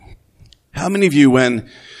How many of you, when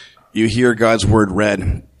you hear God's word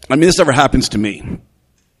read, I mean, this never happens to me,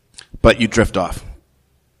 but you drift off.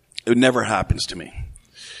 It never happens to me.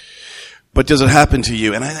 But does it happen to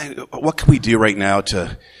you? And what can we do right now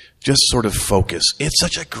to just sort of focus? It's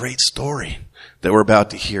such a great story that we're about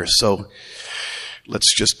to hear. So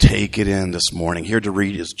let's just take it in this morning. Here to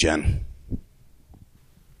read is Jen.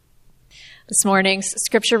 This morning's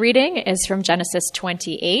scripture reading is from Genesis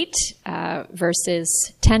 28,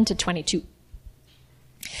 verses 10 to 22.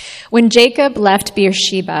 When Jacob left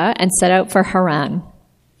Beersheba and set out for Haran,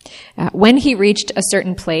 when he reached a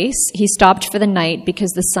certain place, he stopped for the night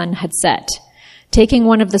because the sun had set. Taking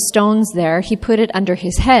one of the stones there, he put it under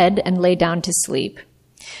his head and lay down to sleep.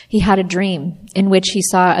 He had a dream in which he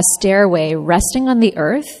saw a stairway resting on the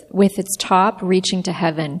earth with its top reaching to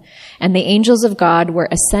heaven, and the angels of God were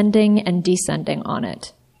ascending and descending on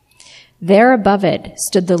it. There above it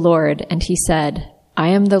stood the Lord, and he said, I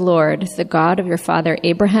am the Lord, the God of your father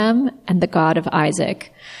Abraham and the God of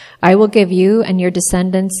Isaac. I will give you and your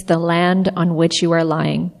descendants the land on which you are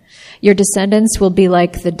lying. Your descendants will be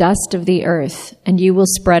like the dust of the earth, and you will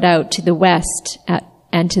spread out to the west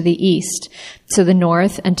and to the east, to the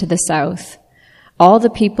north and to the south. All the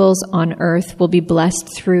peoples on earth will be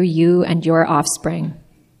blessed through you and your offspring.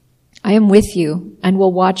 I am with you and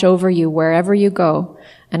will watch over you wherever you go,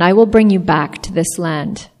 and I will bring you back to this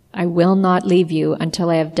land. I will not leave you until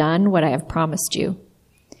I have done what I have promised you.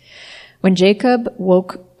 When Jacob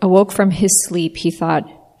awoke from his sleep, he thought,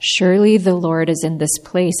 surely the Lord is in this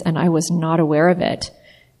place, and I was not aware of it.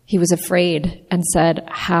 He was afraid and said,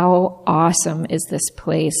 how awesome is this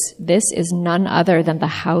place? This is none other than the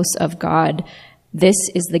house of God. This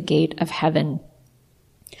is the gate of heaven.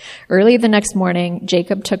 Early the next morning,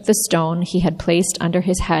 Jacob took the stone he had placed under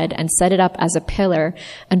his head and set it up as a pillar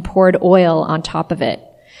and poured oil on top of it.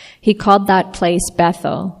 He called that place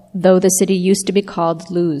Bethel, though the city used to be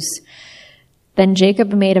called Luz. Then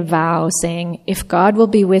Jacob made a vow, saying, if God will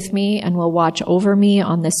be with me and will watch over me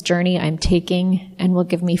on this journey I'm taking, and will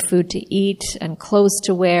give me food to eat and clothes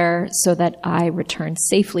to wear, so that I return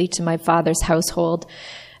safely to my father's household,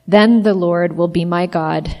 then the Lord will be my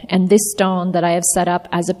God, and this stone that I have set up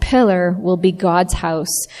as a pillar will be God's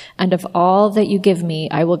house, and of all that you give me,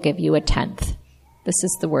 I will give you 1/10. This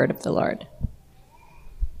is the word of the Lord.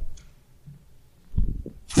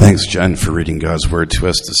 Thanks, Jen, for reading God's word to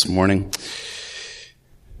us this morning.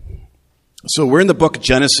 So we're in the book of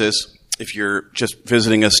Genesis. If you're just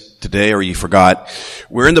visiting us today or you forgot,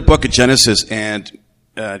 we're in the book of Genesis, and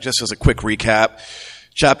just as a quick recap,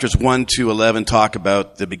 chapters 1 to 11 talk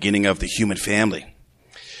about the beginning of the human family.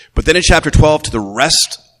 But then in chapter 12 to the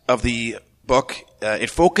rest of the book, it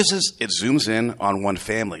zooms in on one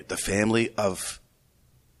family, the family of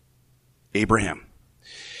Abraham.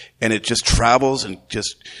 And it just travels and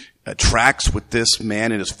just tracks with this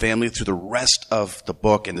man and his family through the rest of the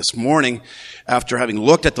book. And this morning, after having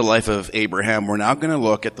looked at the life of Abraham, we're now going to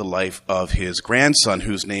look at the life of his grandson,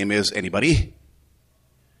 whose name is anybody?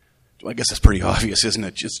 Well, I guess that's pretty obvious, isn't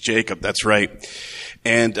it? Just Jacob, that's right.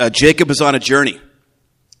 And Jacob is on a journey.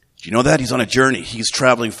 Do you know that? He's on a journey. He's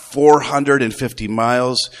traveling 450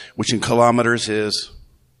 miles, which in kilometers is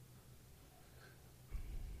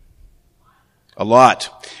a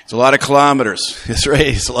lot. It's a lot of kilometers. That's right.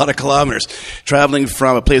 It's a lot of kilometers. Traveling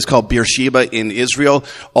from a place called Beersheba in Israel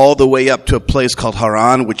all the way up to a place called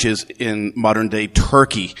Haran, which is in modern day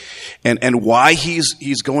Turkey. And why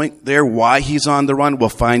he's going there, why he's on the run, we'll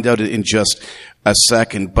find out in just a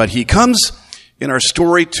second. But he comes in our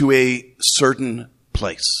story to a certain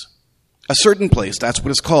place. A certain place. That's what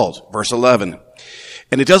it's called. Verse 11.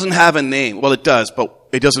 And it doesn't have a name. Well, it does, but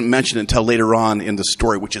it doesn't mention it until later on in the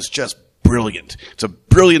story, which is just brilliant. It's a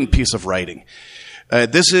brilliant piece of writing.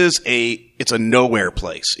 It's a nowhere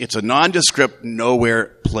place. It's a nondescript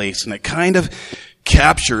nowhere place, and it kind of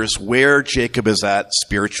captures where Jacob is at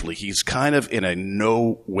spiritually. He's kind of in a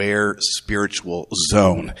nowhere spiritual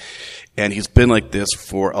zone, and he's been like this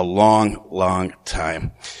for a long, long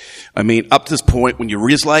time. I mean, up to this point, when you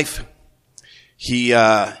read his life, he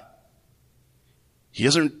doesn't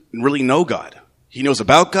really know God. He knows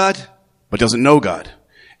about God, but doesn't know God.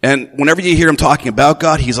 And whenever you hear him talking about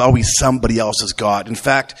God, he's always somebody else's God. In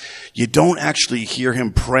fact, you don't actually hear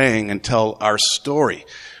him praying until our story.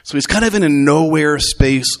 So he's kind of in a nowhere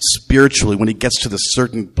space spiritually when he gets to this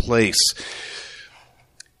certain place.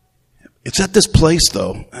 It's at this place,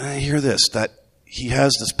 though, I hear this, that he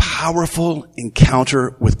has this powerful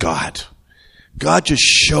encounter with God. God just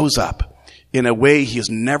shows up in a way he has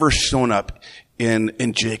never shown up in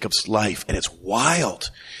Jacob's life. And it's wild.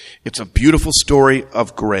 It's a beautiful story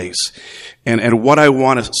of grace. And what I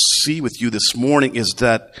want to see with you this morning is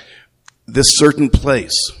that this certain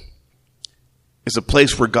place is a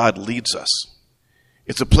place where God leads us.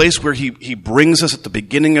 It's a place where he brings us at the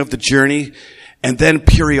beginning of the journey, and then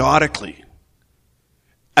periodically,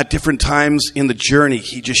 at different times in the journey,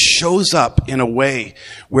 he just shows up in a way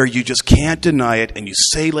where you just can't deny it, and you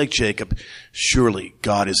say like Jacob, surely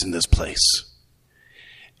God is in this place.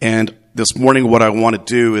 And this morning what I want to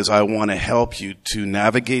do is I want to help you to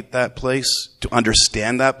navigate that place, to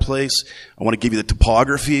understand that place. I want to give you the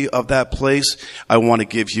topography of that place. I want to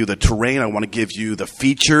give you the terrain. I want to give you the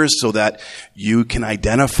features so that you can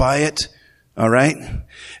identify it. All right?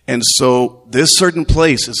 And so this certain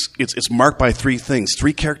place it's marked by three things,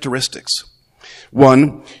 three characteristics.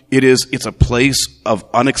 One, it's a place of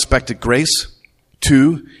unexpected grace.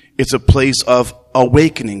 Two, it's a place of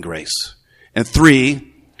awakening grace. And three,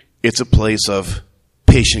 it's a place of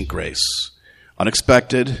patient grace.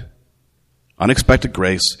 Unexpected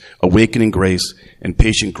grace, awakening grace, and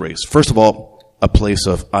patient grace. First of all, a place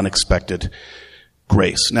of unexpected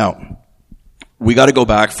grace. Now, we got to go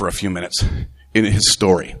back for a few minutes in his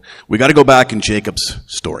story. We got to go back in Jacob's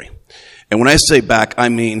story. And when I say back, I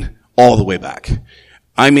mean all the way back.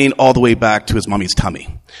 I mean all the way back to his mommy's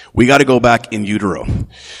tummy. We got to go back in utero.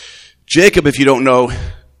 Jacob, if you don't know,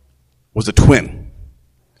 was a twin.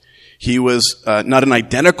 He was not an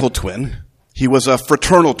identical twin. He was a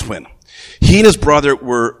fraternal twin. He and his brother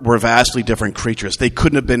were vastly different creatures. They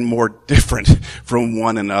couldn't have been more different from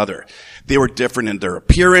one another. They were different in their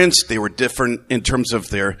appearance. They were different in terms of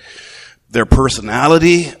their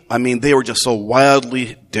personality. I mean, they were just so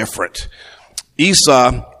wildly different.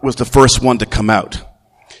 Esau was the first one to come out.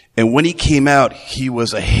 And when he came out, he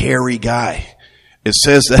was a hairy guy. It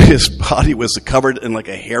says that his body was covered in like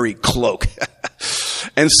a hairy cloak.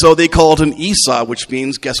 And so they called him Esau, which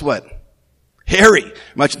means, guess what? Hairy.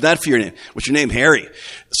 Imagine that for your name. What's your name? Hairy.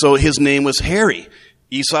 So his name was Hairy.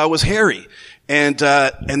 Esau was hairy. And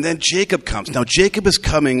then Jacob comes. Now Jacob is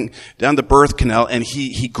coming down the birth canal, and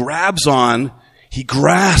he grasps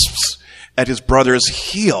at his brother's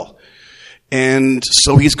heel. And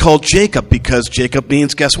so he's called Jacob because Jacob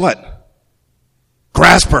means, guess what?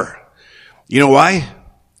 Grasper. You know why?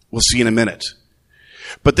 We'll see in a minute.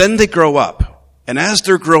 But then they grow up. And as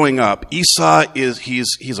they're growing up, Esau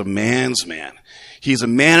he's a man's man. He's a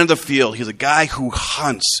man of the field. He's a guy who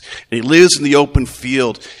hunts. And he lives in the open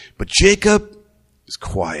field. But Jacob is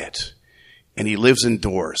quiet. And he lives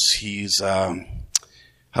indoors. He's, how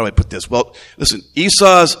do I put this? Well, listen,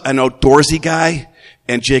 Esau's an outdoorsy guy,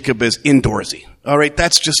 and Jacob is indoorsy. All right,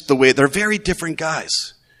 that's just the way. They're very different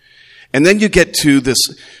guys. And then you get to this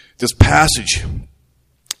passage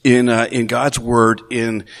in God's word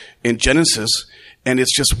in Genesis, and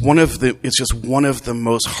it's just one of the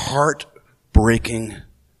most heartbreaking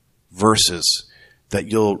verses that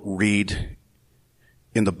you'll read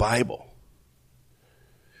in the Bible.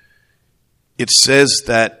 It says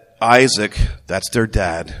that Isaac, that's their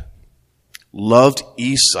dad, loved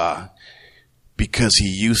Esau because he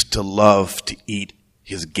used to love to eat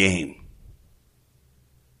his game.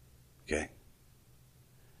 Okay?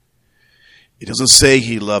 It doesn't say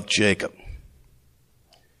he loved Jacob.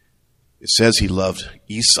 It says he loved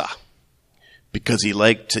Esau because he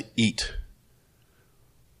liked to eat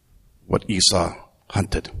what Esau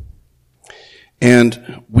hunted.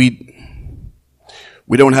 And we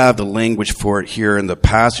don't have the language for it here in the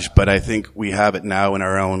passage, but I think we have it now in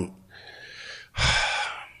our own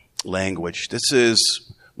language. This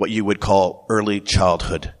is what you would call early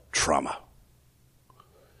childhood trauma.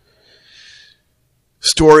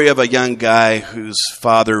 Story of a young guy whose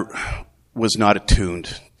father was not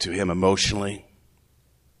attuned to him emotionally,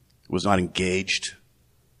 was not engaged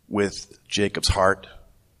with Jacob's heart.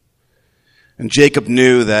 And Jacob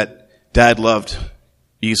knew that dad loved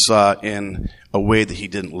Esau in a way that he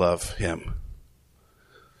didn't love him.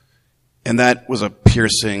 And that was a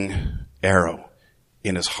piercing arrow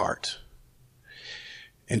in his heart.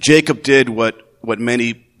 And Jacob did what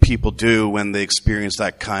many people do when they experience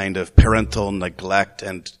that kind of parental neglect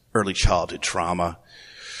and early childhood trauma.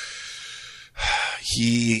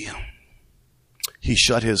 He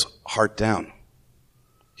shut his heart down.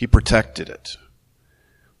 He protected it.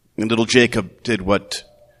 And little Jacob did what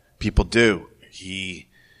people do. He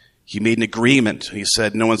made an agreement. He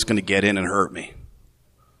said, no one's going to get in and hurt me.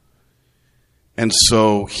 And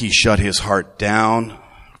so he shut his heart down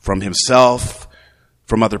from himself,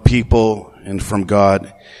 from other people, and from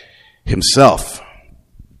God himself.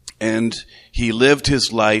 And he lived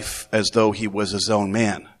his life as though he was his own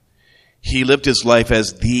man. He lived his life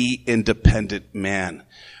as the independent man,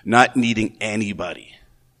 not needing anybody.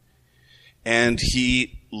 And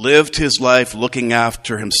he lived his life looking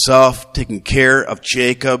after himself, taking care of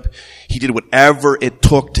Jacob. He did whatever it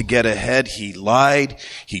took to get ahead. He lied,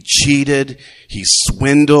 he cheated, he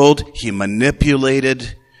swindled, he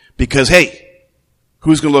manipulated. Because, hey,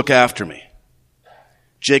 who's going to look after me?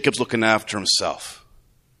 Jacob's looking after himself.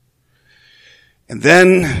 And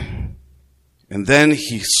then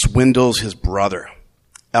he swindles his brother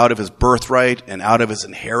out of his birthright and out of his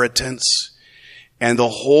inheritance. And the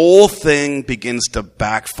whole thing begins to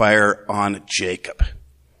backfire on Jacob.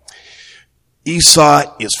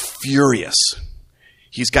 Esau is furious.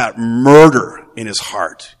 He's got murder in his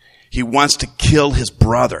heart. He wants to kill his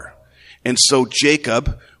brother. And so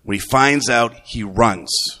Jacob, when he finds out, he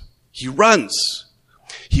runs. He runs.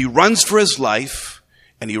 He runs for his life,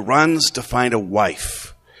 and he runs to find a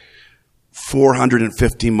wife.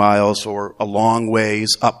 450 miles or a long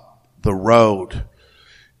ways up the road.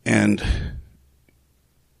 And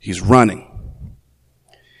he's running.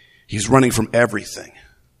 He's running from everything.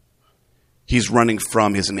 He's running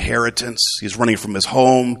from his inheritance. He's running from his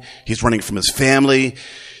home. He's running from his family.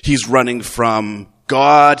 He's running from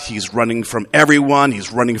God. He's running from everyone.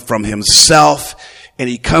 He's running from himself. And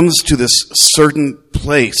he comes to this certain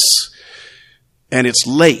place, and it's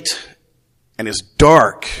late, and it's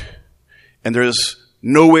dark, and there's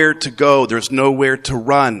nowhere to go. There's nowhere to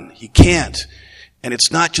run. He can't. And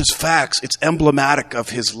it's not just facts. It's emblematic of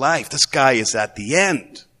his life. This guy is at the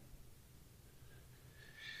end.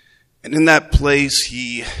 And in that place,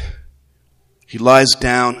 he lies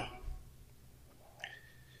down,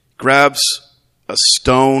 grabs a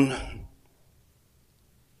stone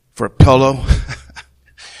for a pillow,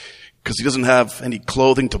 because he doesn't have any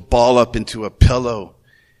clothing to ball up into a pillow.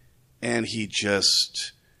 And he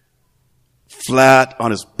just, flat on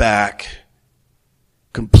his back,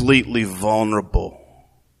 completely vulnerable,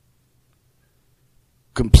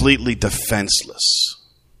 completely defenseless,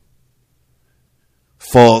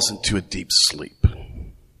 falls into a deep sleep.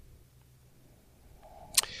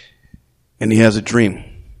 And he has a dream.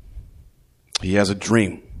 He has a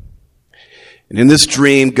dream. And in this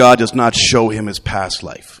dream, God does not show him his past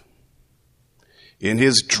life. In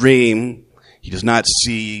his dream, he does not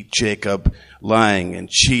see Jacob lying and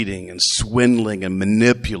cheating and swindling and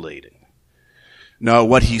manipulating. No,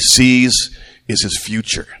 what he sees is his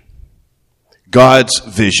future. God's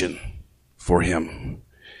vision for him.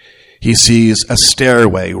 He sees a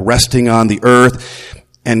stairway resting on the earth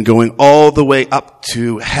and going all the way up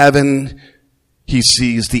to heaven. He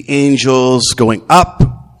sees the angels going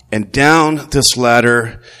up and down this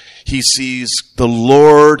ladder. He sees the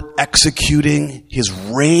Lord executing his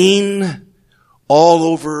reign all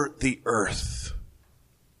over the earth.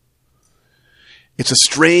 It's a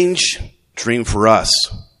strange dream for us,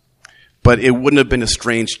 but it wouldn't have been a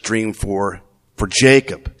strange dream for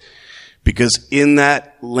Jacob, because in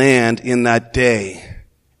that land, in that day,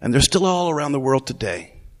 and they're still all around the world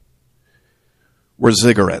today, were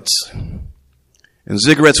ziggurats. And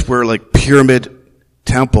ziggurats were like pyramid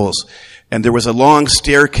temples. And there was a long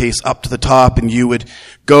staircase up to the top, and you would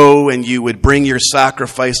go and you would bring your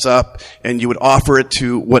sacrifice up and you would offer it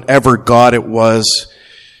to whatever god it was.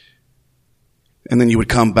 And then you would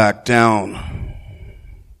come back down.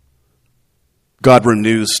 God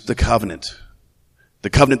renews the covenant. The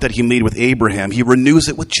covenant that he made with Abraham, he renews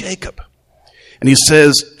it with Jacob. And he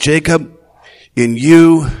says, Jacob, in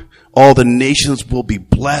you all the nations will be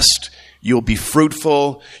blessed. You'll be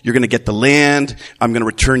fruitful. You're going to get the land. I'm going to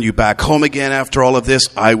return you back home again after all of this.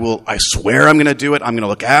 I swear I'm going to do it. I'm going to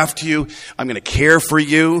look after you. I'm going to care for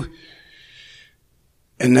you.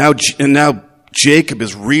 And now Jacob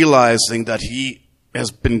is realizing that he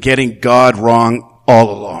has been getting God wrong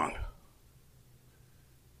all along.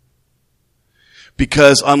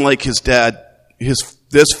 Because unlike his dad,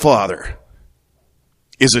 this father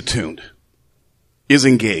is attuned, is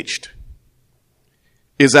engaged,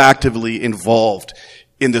 is actively involved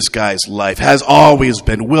in this guy's life, has always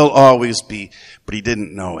been, will always be, but he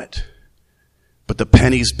didn't know it. But the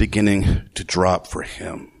penny's beginning to drop for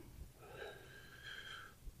him.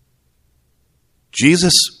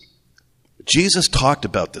 Jesus talked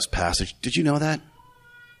about this passage. Did you know that?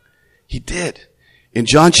 He did. In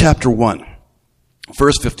John chapter 1,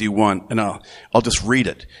 verse 51, and I'll just read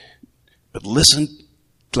it. But listen,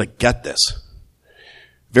 get this.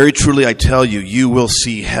 Very truly I tell you, you will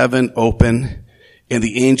see heaven open and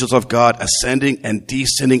the angels of God ascending and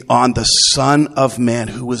descending on the Son of Man,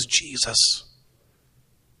 who was Jesus.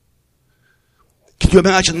 Can you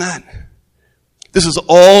imagine that? This is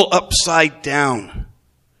all upside down.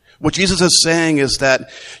 What Jesus is saying is that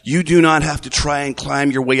you do not have to try and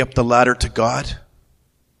climb your way up the ladder to God.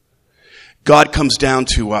 God comes down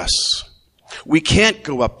to us. We can't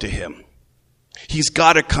go up to him. He's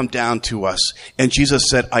got to come down to us. And Jesus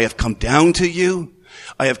said, I have come down to you.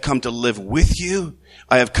 I have come to live with you.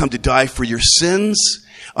 I have come to die for your sins.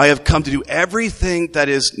 I have come to do everything that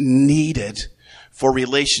is needed for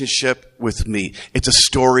relationship with me. It's a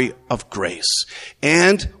story of grace.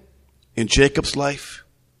 And in Jacob's life,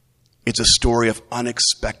 it's a story of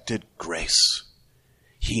unexpected grace.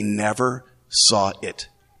 He never saw it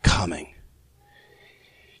coming.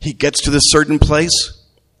 He gets to this certain place.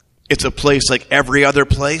 It's a place like every other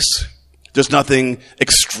place. There's nothing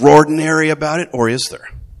extraordinary about it, or is there?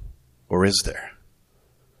 Or is there?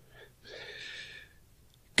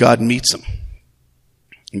 God meets him.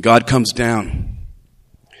 And God comes down.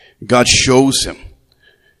 God shows him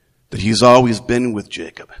that he's always been with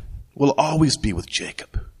Jacob, will always be with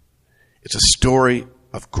Jacob. It's a story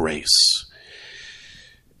of grace.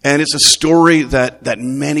 And it's a story that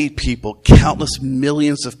many people, countless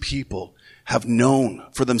millions of people, have known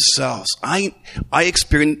for themselves. I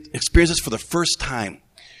experienced this for the first time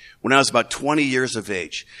when I was about 20 years of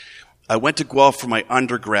age. I went to Guelph for my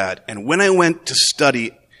undergrad, and when I went to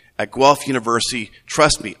study at Guelph University,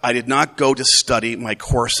 trust me, I did not go to study my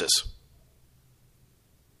courses.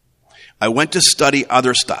 I went to study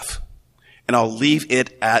other stuff, and I'll leave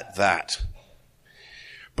it at that.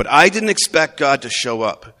 But I didn't expect God to show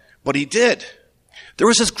up, but he did. There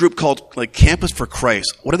was this group called Campus for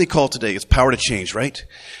Christ. What do they call it today? It's Power to Change, right?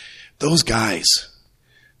 Those guys,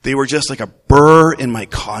 they were just like a burr in my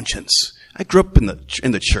conscience. I grew up in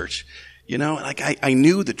the church, I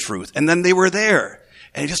knew the truth, and then they were there,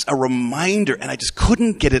 and just a reminder, and I just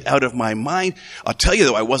couldn't get it out of my mind. I'll tell you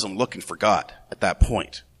though, I wasn't looking for God at that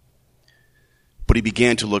point, but he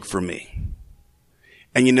began to look for me.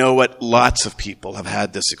 And you know what? Lots of people have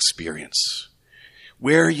had this experience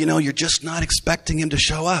where, you're just not expecting him to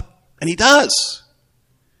show up. And he does.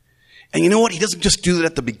 And you know what? He doesn't just do that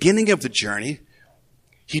at the beginning of the journey.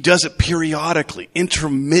 He does it periodically,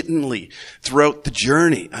 intermittently throughout the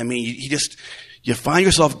journey. I mean, you find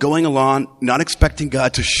yourself going along, not expecting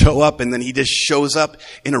God to show up, and then he just shows up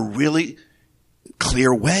in a really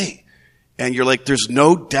clear way. And you're like, there's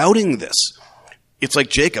no doubting this. It's like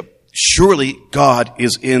Jacob. Surely God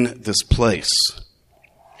is in this place.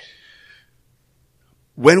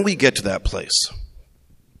 When we get to that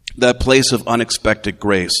place of unexpected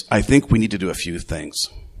grace, I think we need to do a few things.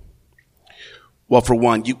 Well, for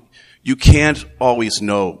one, you can't always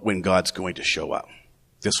know when God's going to show up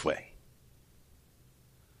this way.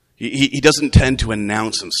 He doesn't tend to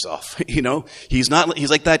announce himself, He's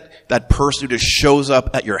like that person who just shows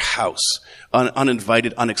up at your house,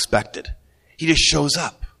 uninvited, unexpected. He just shows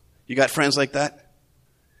up. You got friends like that?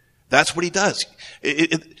 That's what he does.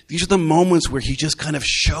 These are the moments where he just kind of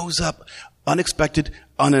shows up, unexpected,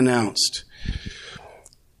 unannounced.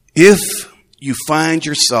 If you find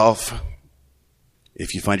yourself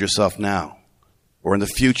now or in the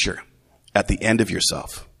future at the end of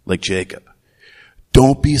yourself, like Jacob,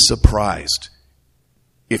 don't be surprised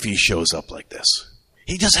if he shows up like this.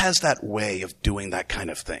 He just has that way of doing that kind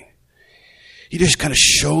of thing. He just kind of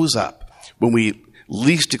shows up when we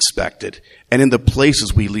least expect it and in the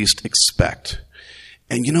places we least expect.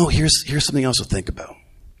 And here's something else to think about.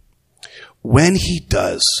 When he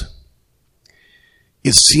does,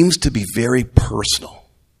 it seems to be very personal,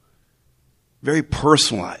 very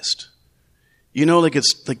personalized.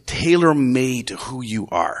 It's like tailor-made to who you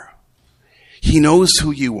are. He knows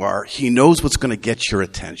who you are. He knows what's going to get your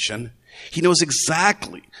attention. He knows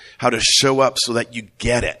exactly how to show up so that you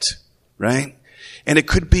get it, right? And it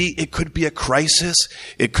could be a crisis.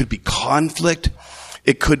 It could be conflict.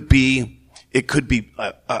 It could be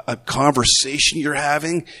a conversation you're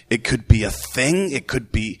having. It could be a thing. It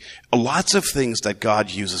could be lots of things that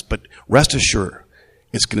God uses. But rest assured,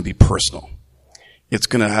 it's going to be personal. It's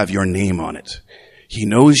going to have your name on it. He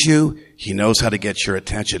knows you. He knows how to get your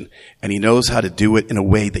attention. And he knows how to do it in a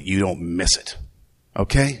way that you don't miss it.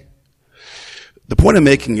 Okay? The point I'm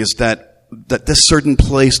making is that this certain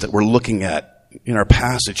place that we're looking at in our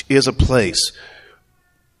passage is a place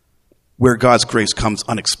where God's grace comes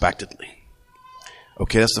unexpectedly.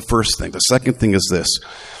 Okay, that's the first thing. The second thing is this.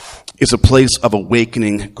 It's a place of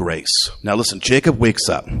awakening grace. Now listen, Jacob wakes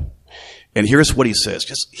up, and here's what he says.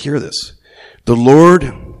 Just hear this. The Lord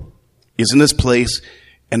is in this place,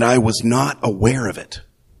 and I was not aware of it.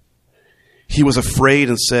 He was afraid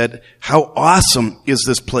and said, how awesome is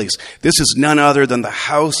this place? This is none other than the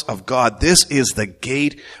house of God. This is the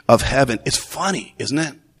gate of heaven. It's funny, isn't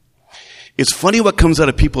it? It's funny what comes out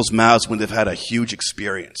of people's mouths when they've had a huge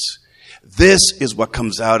experience. This is what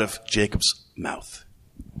comes out of Jacob's mouth.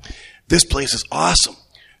 This place is awesome.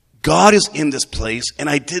 God is in this place, and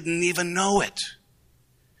I didn't even know it.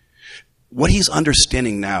 What he's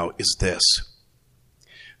understanding now is this,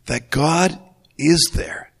 that God is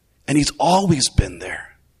there, and he's always been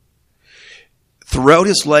there. Throughout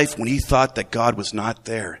his life, when he thought that God was not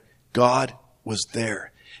there, God was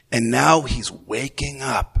there. And now he's waking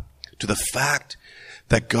up to the fact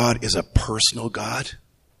that God is a personal God,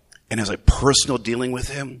 and has a personal dealing with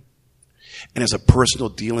him, and has a personal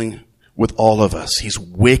dealing with all of us. He's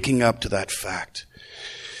waking up to that fact.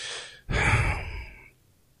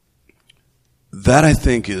 That, I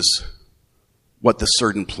think, is what the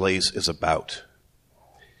certain place is about.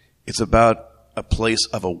 It's about a place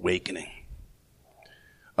of awakening.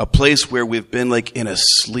 A place where we've been like in a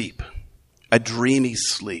sleep, a dreamy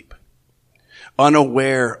sleep,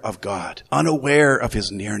 unaware of God, unaware of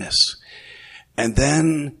his nearness. And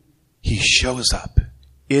then he shows up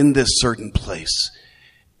in this certain place,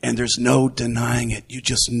 and there's no denying it. You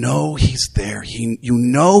just know he's there. You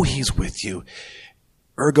know he's with you.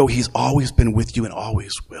 Ergo, he's always been with you and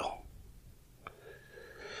always will.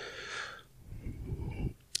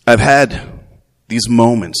 I've had these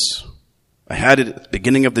moments. I had it at the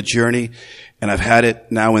beginning of the journey, and I've had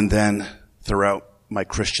it now and then throughout my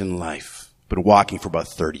Christian life. Been walking for about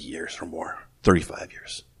 30 years or more, 35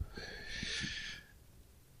 years.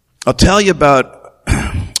 I'll tell you about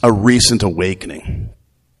a recent awakening.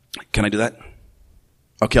 Can I do that?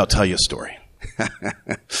 Okay, I'll tell you a story.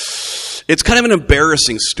 It's kind of an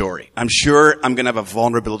embarrassing story. I'm sure I'm going to have a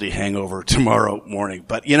vulnerability hangover tomorrow morning,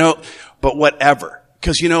 but whatever.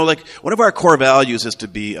 Because, like, one of our core values is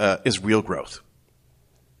is real growth.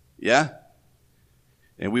 Yeah?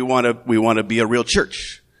 And we want to be a real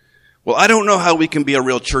church. Well, I don't know how we can be a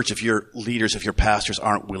real church if your leaders, if your pastors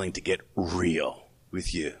aren't willing to get real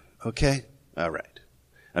with you. Okay? All right.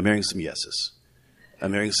 I'm hearing some yeses.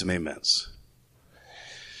 I'm hearing some amens.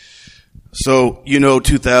 So,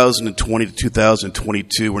 2020 to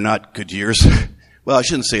 2022 were not good years. Well, I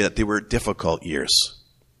shouldn't say that. They were difficult years.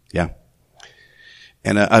 Yeah.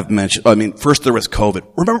 And I've mentioned, first there was COVID.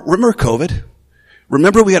 Remember COVID?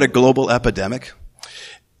 Remember we had a global epidemic?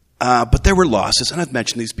 But there were losses, and I've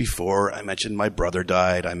mentioned these before. I mentioned my brother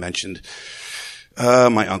died. I mentioned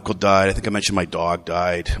my uncle died. I think I mentioned my dog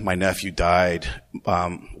died. My nephew died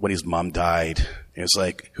when his mom died. And it's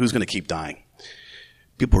like, who's going to keep dying?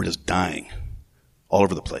 People were just dying all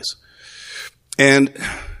over the place. And,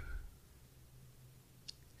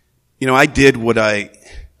 I did what I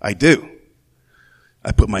do.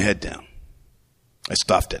 I put my head down. I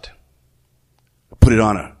stuffed it. I put it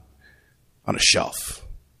on a shelf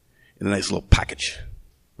in a nice little package,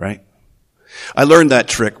 right? I learned that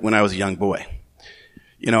trick when I was a young boy.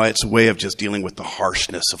 It's a way of just dealing with the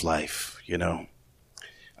harshness of life,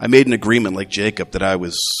 I made an agreement like Jacob that I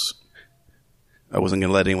wasn't going to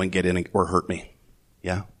let anyone get in or hurt me.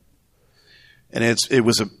 Yeah. And it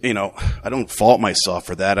was I don't fault myself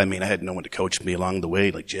for that. I had no one to coach me along the way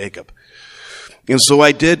like Jacob. And so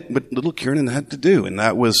I did what little Kiernan had to do, and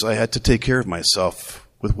that was I had to take care of myself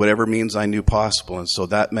with whatever means I knew possible. And so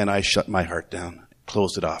that meant I shut my heart down,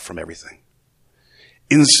 closed it off from everything,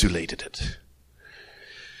 insulated it,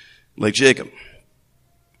 like Jacob.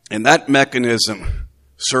 And that mechanism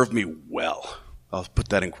served me well. I'll put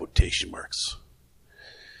that in quotation marks.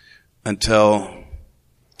 Until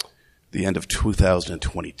the end of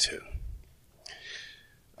 2022.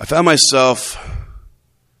 I found myself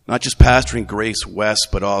not just pastoring Grace West,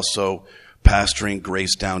 but also pastoring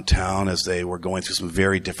Grace Downtown as they were going through some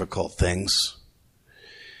very difficult things.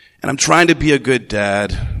 And I'm trying to be a good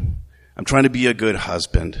dad. I'm trying to be a good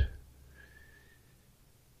husband.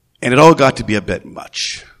 And it all got to be a bit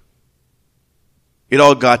much. It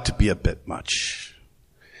all got to be a bit much.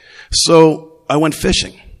 So I went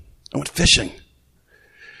fishing.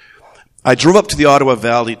 I drove up to the Ottawa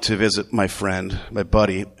Valley to visit my friend, my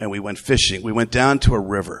buddy, and we went fishing. We went down to a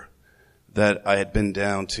river that I had been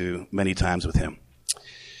down to many times with him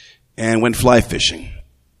and went fly fishing.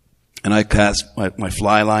 And I cast my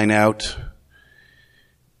fly line out,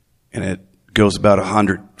 and it goes about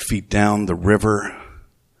 100 feet down the river.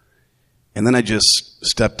 And then I just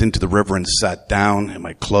stepped into the river and sat down in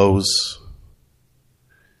my clothes.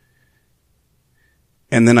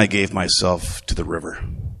 And then I gave myself to the river.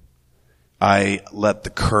 I let the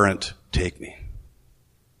current take me.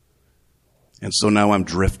 And so now I'm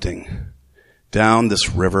drifting down this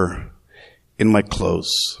river in my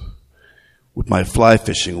clothes with my fly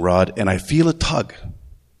fishing rod, and I feel a tug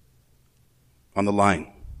on the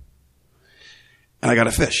line. And I got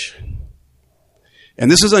a fish. And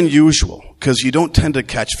this is unusual because you don't tend to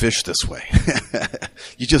catch fish this way.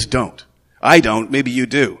 You just don't. I don't. Maybe you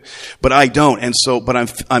do, but I don't. And so, but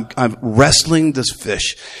I'm wrestling this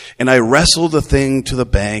fish, and I wrestle the thing to the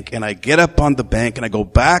bank, and I get up on the bank, and I go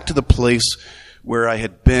back to the place where I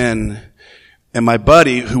had been, and my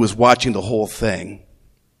buddy, who was watching the whole thing,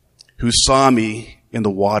 who saw me in the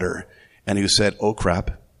water, and who said, "Oh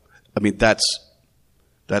crap." I mean, that's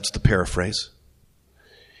the paraphrase.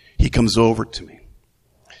 He comes over to me,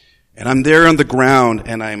 and I'm there on the ground,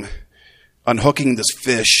 and I'm unhooking this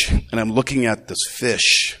fish, and I'm looking at this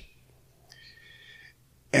fish,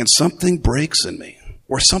 and something breaks in me,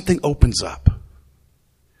 or something opens up.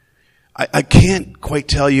 I can't quite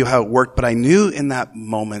tell you how it worked, but I knew in that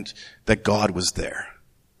moment that God was there.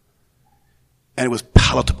 And it was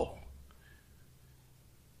palatable.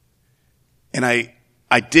 And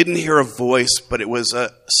I didn't hear a voice, but it was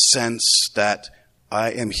a sense that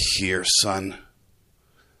I am here, son,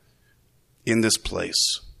 in this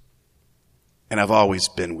place. And I've always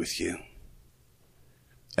been with you.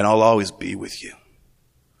 And I'll always be with you.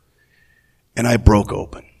 And I broke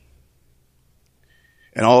open.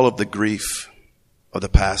 And all of the grief of the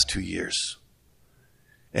past 2 years,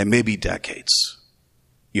 and maybe decades,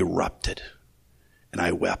 erupted. And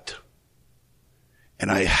I wept.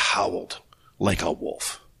 And I howled like a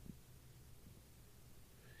wolf.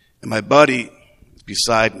 And my buddy is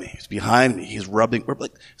beside me. He's behind me. He's rubbing. We're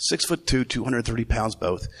like 6'2", 230 pounds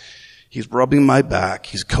both. He's rubbing my back.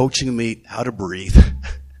 He's coaching me how to breathe.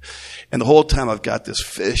 And the whole time I've got this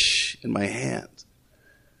fish in my hand,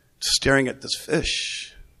 staring at this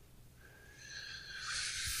fish.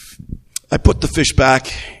 I put the fish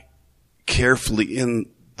back carefully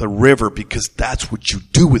in the river because that's what you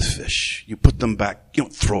do with fish. You put them back. You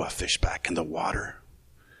don't throw a fish back in the water.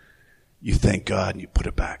 You thank God and you put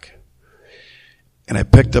it back. And I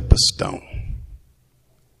picked up a stone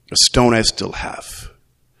I still have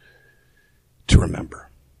to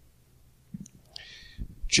remember.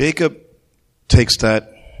 Jacob takes that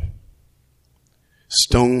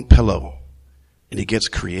stone pillow and he gets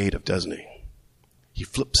creative, doesn't he? He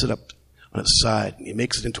flips it up on its side and he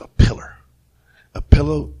makes it into a pillar. A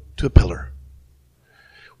pillow to a pillar.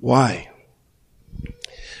 Why?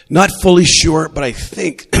 Not fully sure, but I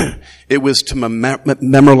think it was to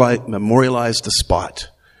memorialize the spot.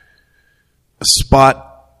 A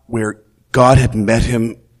spot where God had met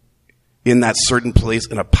him in that certain place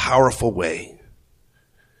in a powerful way.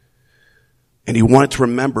 And he wanted to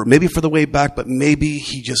remember, maybe for the way back, but maybe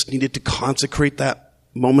he just needed to consecrate that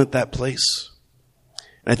moment, that place.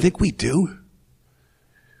 And I think we do.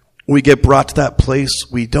 When we get brought to that place,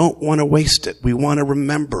 we don't want to waste it. We want to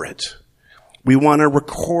remember it. We want to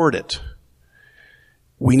record it.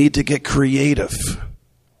 We need to get creative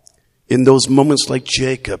in those moments like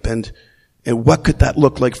Jacob. And what could that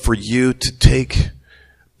look like for you to take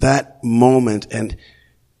that moment and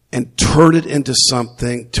turn it into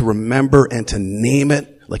something to remember and to name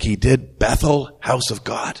it like he did Bethel, house of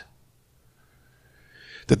God?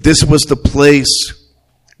 That this was the place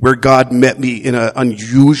where God met me in an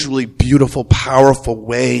unusually beautiful, powerful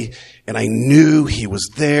way, and I knew he was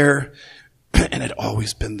there, and had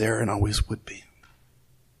always been there and always would be.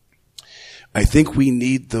 I think we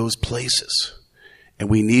need those places, and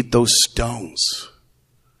we need those stones.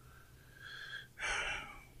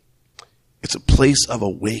 It's a place of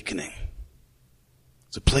awakening.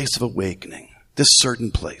 It's a place of awakening. This certain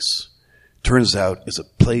place, turns out, is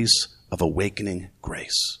a place of awakening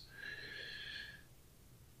grace.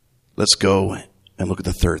 Let's go and look at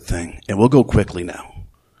the third thing. And we'll go quickly now.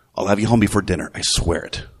 I'll have you home before dinner. I swear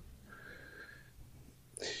it.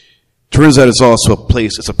 Turns out it's also a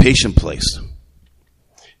place, it's a patient place.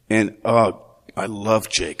 And I love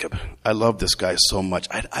Jacob. I love this guy so much.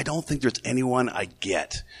 I don't think there's anyone I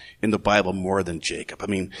get in the Bible more than Jacob. I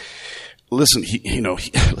mean, listen, he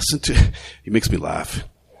makes me laugh.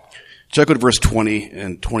 Check out verse 20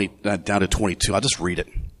 and 20 down to 22. I'll just read it.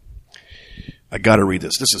 I got to read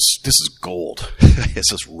this. This is gold. This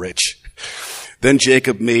is rich. Then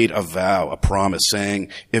Jacob made a vow, a promise, saying,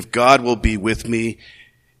 "If God will be with me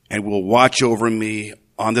and will watch over me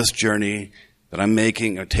on this journey that I'm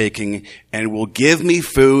making or taking, and will give me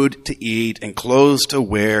food to eat and clothes to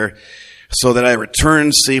wear, so that I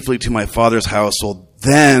return safely to my father's household,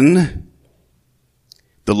 then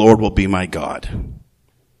the Lord will be my God.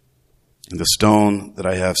 And the stone that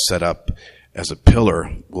I have set up as a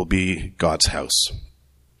pillar will be God's house.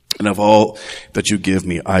 And of all that you give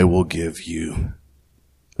me, I will give you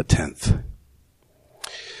 1/10.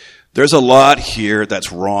 There's a lot here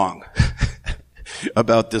that's wrong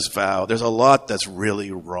about this vow. There's a lot that's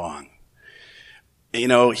really wrong. You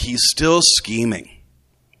know, he's still scheming.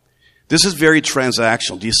 This is very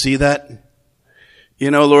transactional. Do you see that?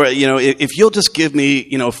 Lord, if you'll just give me,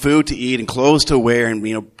 food to eat and clothes to wear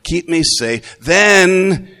and, keep me safe,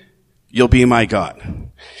 then you'll be my God.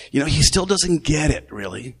 He still doesn't get it,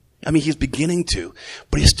 really. He's beginning to,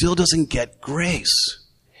 but he still doesn't get grace.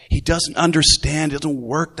 He doesn't understand. It doesn't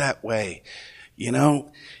work that way.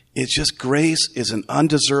 It's just grace is an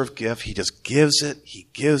undeserved gift. He just gives it. He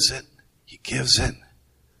gives it. He gives it.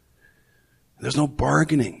 There's no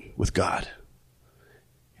bargaining with God.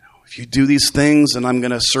 If you do these things, then I'm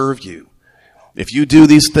going to serve you. If you do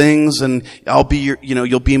these things, and I'll be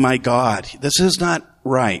you'll be my God. This is not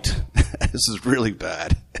right. This is really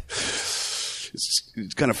bad.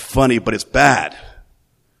 It's kind of funny, but it's bad.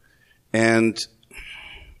 And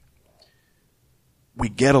we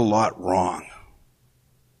get a lot wrong.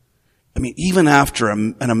 Even after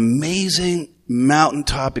an amazing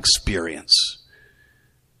mountaintop experience,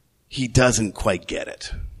 he doesn't quite get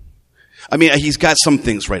it. He's got some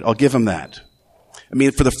things right. I'll give him that.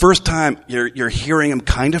 For the first time, you're hearing him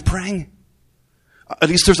kind of praying. At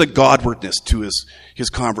least there's a Godwardness to his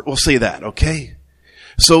convert. We'll say that, okay?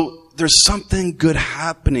 So there's something good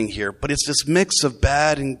happening here, but it's this mix of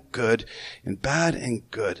bad and good and bad and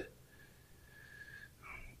good.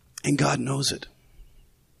 And God knows it.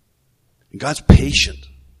 And God's patient.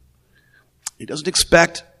 He doesn't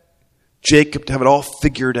expect Jacob to have it all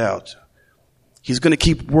figured out. He's going to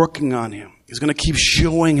keep working on him. He's going to keep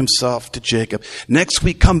showing himself to Jacob. Next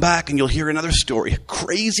week, come back and you'll hear another story, a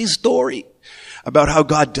crazy story about how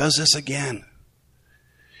God does this again.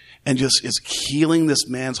 And just is healing this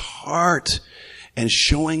man's heart and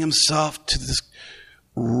showing himself to this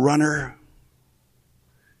runner,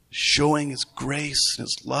 showing his grace and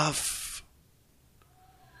his love.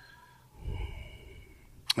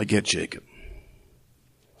 I get Jacob.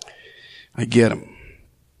 I get him.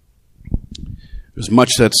 There's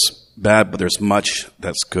much that's bad, but there's much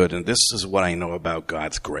that's good. And this is what I know about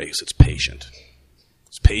God's grace. It's patient.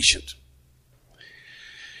 It's patient.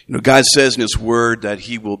 God says in his word that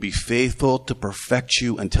he will be faithful to perfect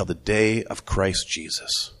you until the day of Christ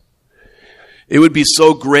Jesus. It would be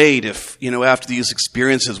so great if, after these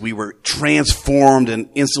experiences, we were transformed and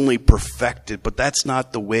instantly perfected, but that's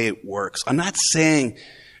not the way it works. I'm not saying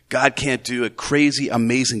God can't do a crazy,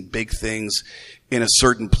 amazing, big things in a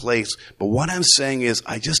certain place, but what I'm saying is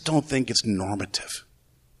I just don't think it's normative.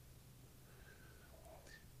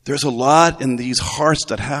 There's a lot in these hearts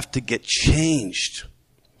that have to get changed.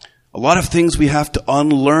 A lot of things we have to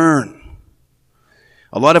unlearn.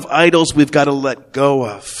 A lot of idols we've got to let go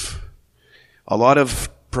of. A lot of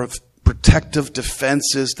protective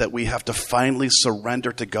defenses that we have to finally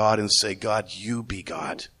surrender to God and say, God, you be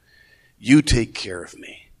God. You take care of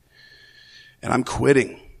me. And I'm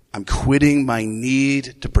quitting. I'm quitting my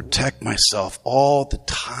need to protect myself all the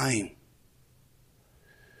time.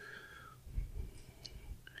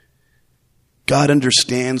 God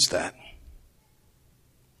understands that.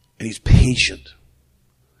 And he's patient.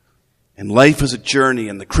 And life is a journey,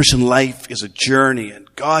 and the Christian life is a journey,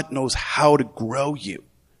 and God knows how to grow you.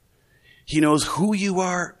 He knows who you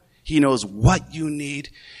are. He knows what you need.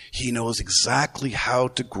 He knows exactly how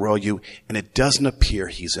to grow you, and it doesn't appear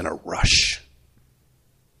he's in a rush.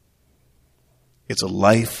 It's a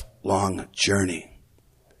lifelong journey.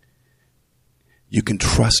 You can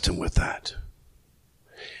trust him with that.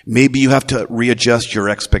 Maybe you have to readjust your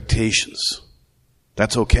expectations.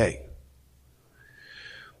 That's okay.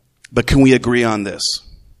 But can we agree on this?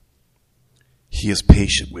 He is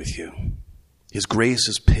patient with you. His grace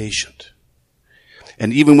is patient.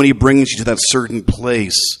 And even when he brings you to that certain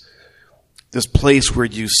place, this place where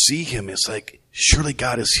you see him, it's like, surely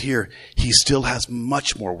God is here. He still has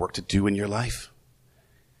much more work to do in your life.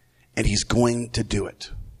 And he's going to do it.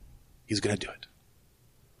 He's going to do it.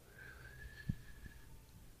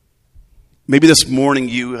 Maybe this morning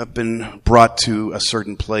you have been brought to a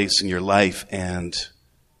certain place in your life and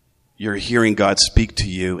you're hearing God speak to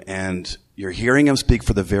you, and you're hearing him speak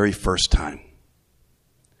for the very first time.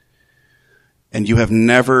 And you have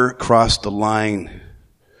never crossed the line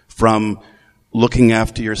from looking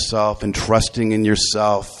after yourself and trusting in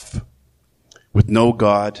yourself with no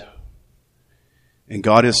God. And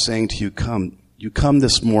God is saying to you, come. You come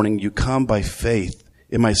this morning. You come by faith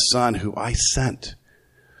in my Son who I sent,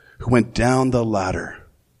 who went down the ladder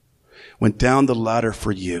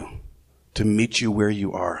for you to meet you where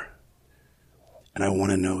you are. And I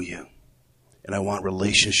want to know you. And I want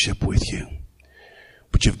relationship with you.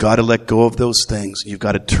 But you've got to let go of those things. You've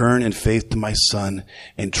got to turn in faith to my Son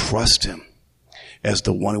and trust him as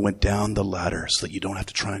the one who went down the ladder so that you don't have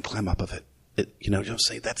to try and climb up of it. You know what I'm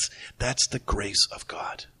saying? That's the grace of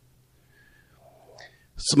God.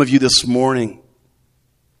 Some of you this morning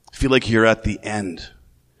feel like you're at the end.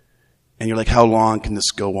 And you're like, how long can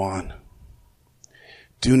this go on?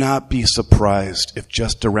 Do not be surprised if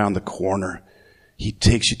just around the corner he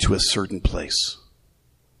takes you to a certain place.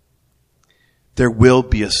 There will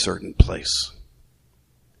be a certain place.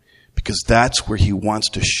 Because that's where he wants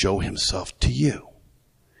to show himself to you.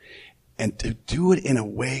 And to do it in a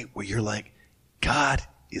way where you're like, God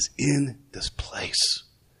is in this place.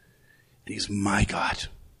 And he's my God.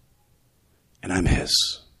 And I'm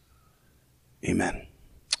his. Amen.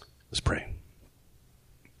 Let's pray.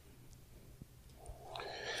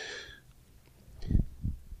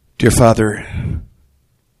 Dear Father,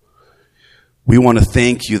 we want to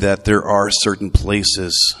thank you that there are certain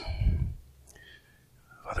places.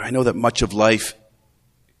 Father, I know that much of life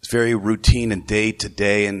is very routine and day to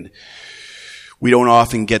day, and we don't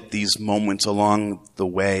often get these moments along the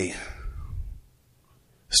way.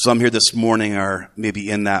 Some here this morning are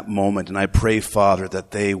maybe in that moment, and I pray, Father,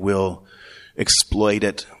 that they will exploit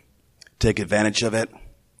it, take advantage of it,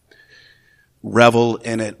 revel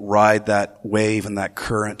in it, ride that wave and that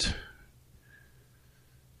current,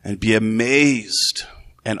 and be amazed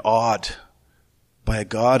and awed by a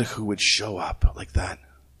God who would show up like that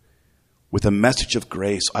with a message of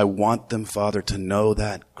grace. I want them, Father, to know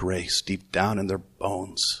that grace deep down in their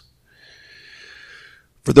bones.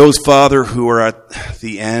 For those, Father, who are at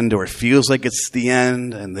the end, or it feels like it's the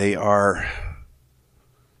end, and they are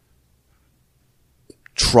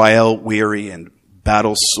trial weary and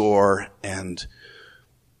battle sore and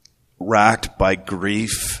racked by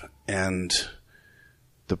grief and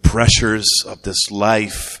the pressures of this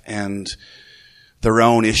life and their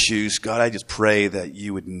own issues, God, I just pray that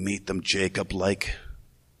you would meet them, Jacob, like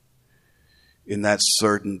in that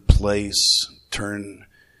certain place, turn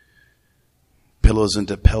pillows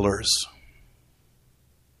into pillars.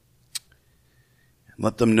 And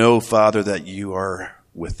let them know, Father, that you are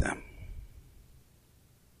with them.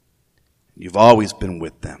 You've always been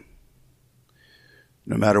with them,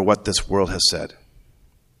 no matter what this world has said.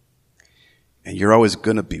 And you're always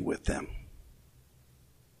going to be with them.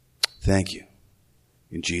 Thank you.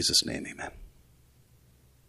 In Jesus' name, amen.